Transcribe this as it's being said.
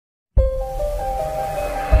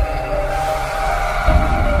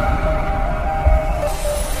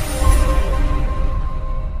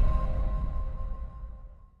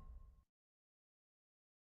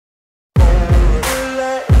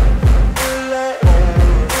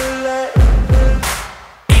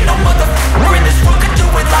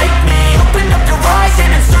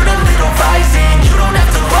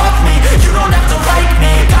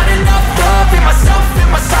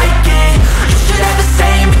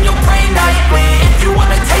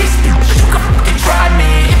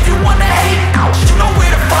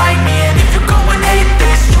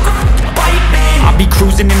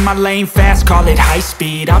cruising in my lane fast, call it high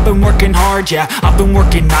speed. I've been working hard, yeah, I've been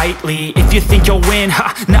working nightly. If you think you'll win,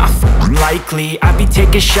 ha, nah, likely. I be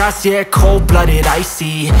taking shots, yeah, cold-blooded,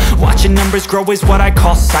 icy. Watching numbers grow is what I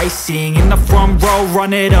call sightseeing. In the front row,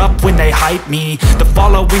 run it up when they hype me. The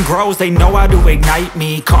following grows, they know how to ignite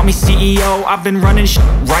me. Call me CEO, I've been running shit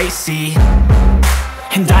right, see.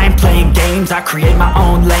 And I ain't playing games, I create my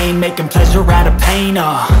own lane, making pleasure out of pain,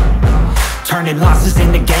 turning losses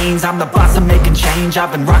into gains. I'm the boss, I'm making change.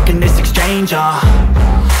 I've been rocking this exchange,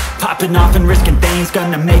 popping off and risking things.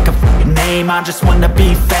 Gonna make a f***ing name. I just wanna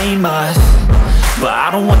be famous, but I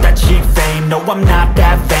don't want that cheap fame. No, I'm not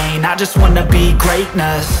that vain. I just wanna be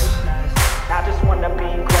greatness. I just wanna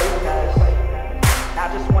be greatness.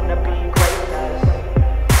 I just wanna be greatness.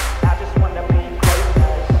 I just wanna be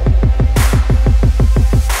greatness.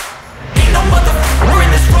 Ain't no motherfucker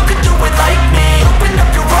in this world could do it like me. Open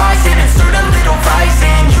up your eyes and insert a little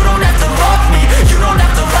rising. You don't have to love me, you don't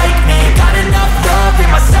have to like me. Got enough love in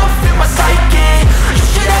myself, in my psyche. You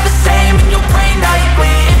should have the same in your brain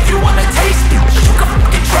nightly. If you wanna taste me, you can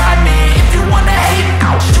fucking try me. If you wanna hate me,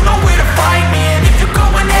 you know where to find me. And if you go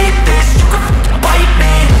and hate this, you can fucking bite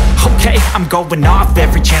me. Okay, I'm going off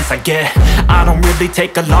every chance I get. I don't really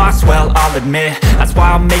take a loss, well, I'll admit. That's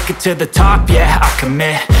why I'll make it to the top, yeah, I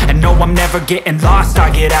commit. And no, I'm never getting lost, I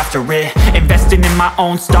get after it. Investing in my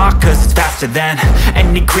own stock, cause it's faster than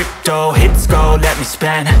any crypto hits go, let me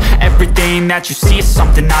spend. Everything that you see is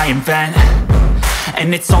something I invent,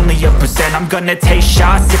 and it's only a percent. I'm gonna take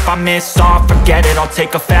shots, if I miss all, forget it. I'll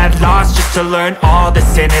take a fat loss just to learn all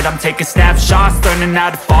that's in it. I'm taking snapshots, learning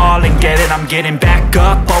how to fall and get it. I'm getting back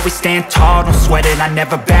up, always stand tall, don't sweat it. I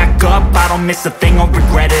never back up, I don't miss a thing or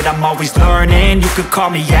regret it. I'm always learning, you could call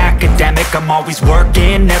me academic. I'm always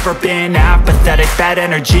working, never been apathetic. Bad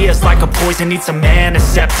energy is like a poison, needs some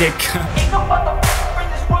antiseptic.